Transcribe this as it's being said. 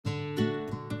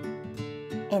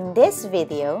In this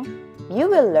video, you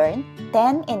will learn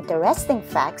 10 interesting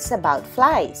facts about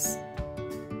flies.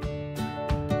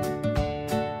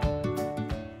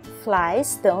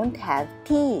 Flies don't have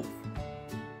teeth.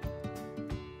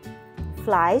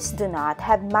 Flies do not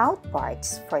have mouth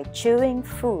parts for chewing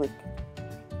food.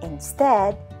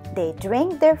 Instead, they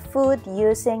drink their food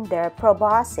using their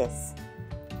proboscis.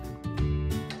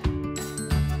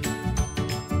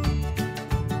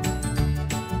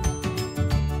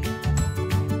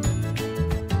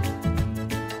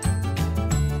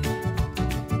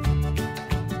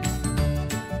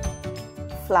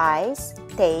 Flies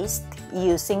taste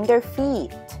using their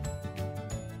feet.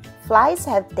 Flies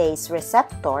have taste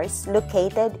receptors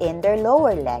located in their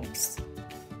lower legs.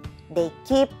 They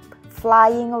keep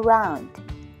flying around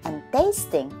and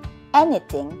tasting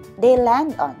anything they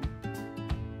land on.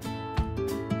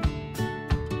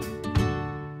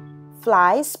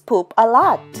 Flies poop a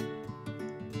lot.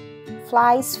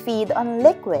 Flies feed on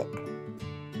liquid.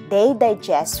 They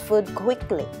digest food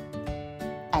quickly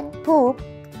and poop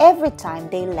every time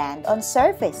they land on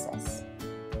surfaces.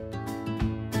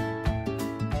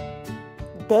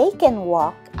 They can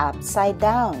walk upside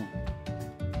down.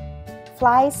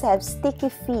 Flies have sticky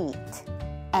feet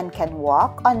and can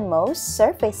walk on most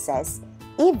surfaces,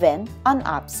 even on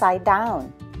upside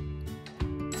down.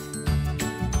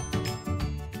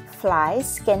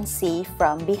 Flies can see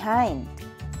from behind.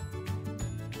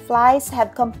 Flies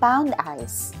have compound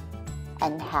eyes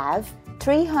and have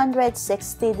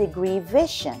 360-degree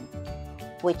vision,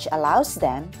 which allows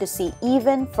them to see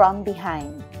even from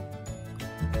behind.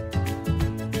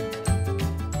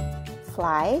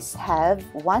 Flies have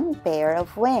one pair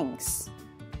of wings.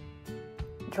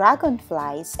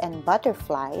 Dragonflies and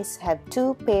butterflies have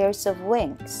two pairs of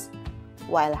wings,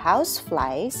 while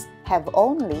houseflies have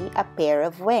only a pair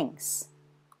of wings.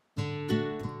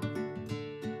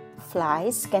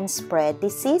 Flies can spread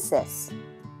diseases.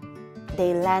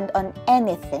 They land on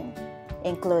anything,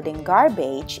 including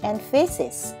garbage and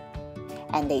feces,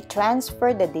 and they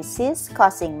transfer the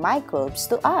disease-causing microbes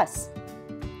to us.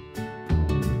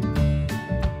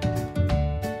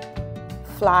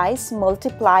 Flies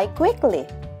multiply quickly.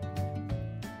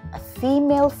 A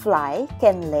female fly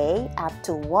can lay up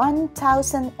to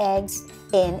 1,000 eggs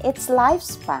in its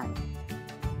lifespan.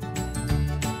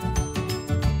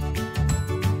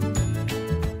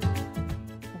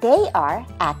 They are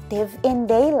active in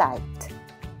daylight.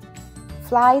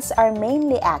 Flies are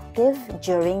mainly active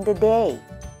during the day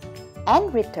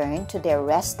and return to their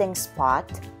resting spot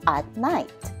at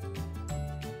night.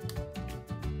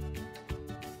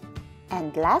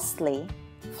 And lastly,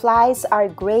 flies are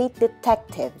great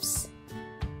detectives.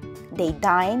 They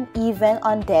dine even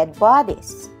on dead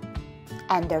bodies,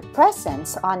 and their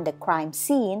presence on the crime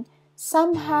scene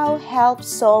somehow helps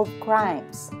solve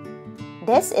crimes.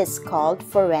 This is called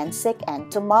forensic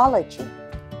entomology.